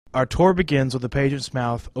Our tour begins with the patient's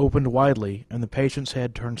mouth opened widely and the patient's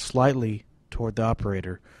head turned slightly toward the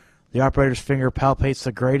operator. The operator's finger palpates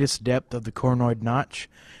the greatest depth of the coronoid notch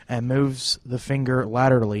and moves the finger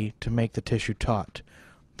laterally to make the tissue taut.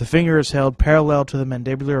 The finger is held parallel to the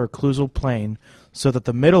mandibular occlusal plane so that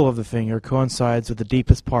the middle of the finger coincides with the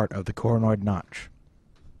deepest part of the coronoid notch.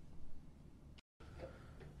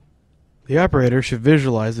 The operator should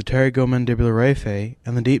visualize the pterygomandibular raphe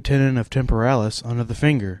and the deep tendon of temporalis under the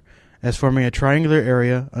finger as forming a triangular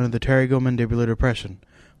area under the pterygomandibular depression.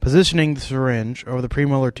 Positioning the syringe over the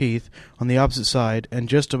premolar teeth on the opposite side and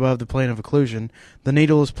just above the plane of occlusion, the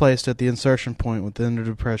needle is placed at the insertion point within the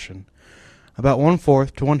depression, about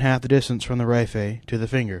 1/4 to 1/2 the distance from the raphe to the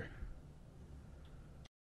finger.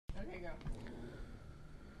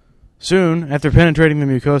 Soon, after penetrating the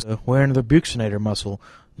mucosa, we enter the buccinator muscle,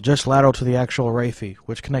 just lateral to the actual raphe,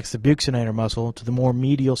 which connects the buccinator muscle to the more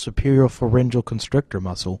medial superior pharyngeal constrictor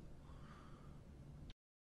muscle.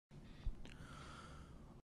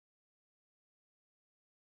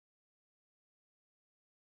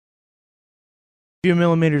 A few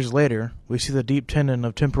millimeters later, we see the deep tendon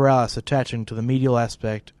of temporalis attaching to the medial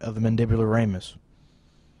aspect of the mandibular ramus.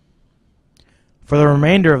 For the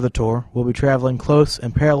remainder of the tour, we'll be traveling close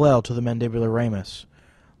and parallel to the mandibular ramus.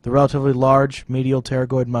 The relatively large medial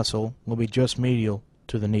pterygoid muscle will be just medial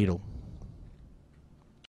to the needle.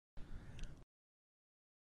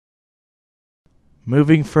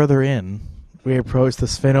 Moving further in, we approach the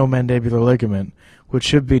sphenomandibular ligament, which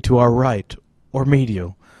should be to our right, or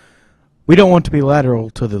medial. We don't want to be lateral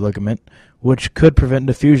to the ligament, which could prevent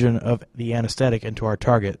diffusion of the anesthetic into our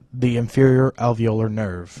target, the inferior alveolar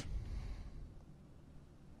nerve.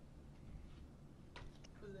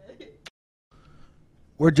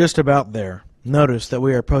 We're just about there. Notice that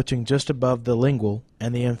we are approaching just above the lingual,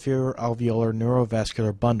 and the inferior alveolar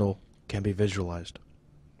neurovascular bundle can be visualized.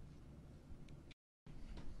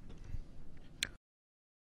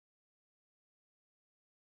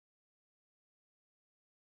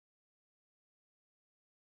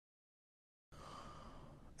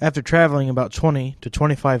 After traveling about 20 to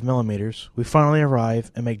 25 millimeters, we finally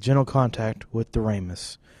arrive and make gentle contact with the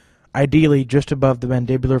ramus, ideally just above the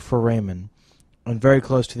mandibular foramen, and very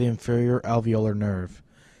close to the inferior alveolar nerve.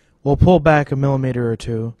 We'll pull back a millimeter or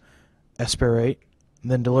two, aspirate, and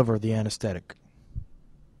then deliver the anesthetic.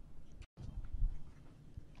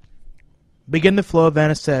 Begin the flow of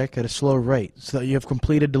anesthetic at a slow rate so that you have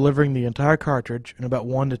completed delivering the entire cartridge in about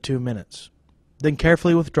 1 to 2 minutes. Then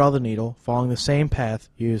carefully withdraw the needle, following the same path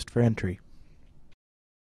used for entry.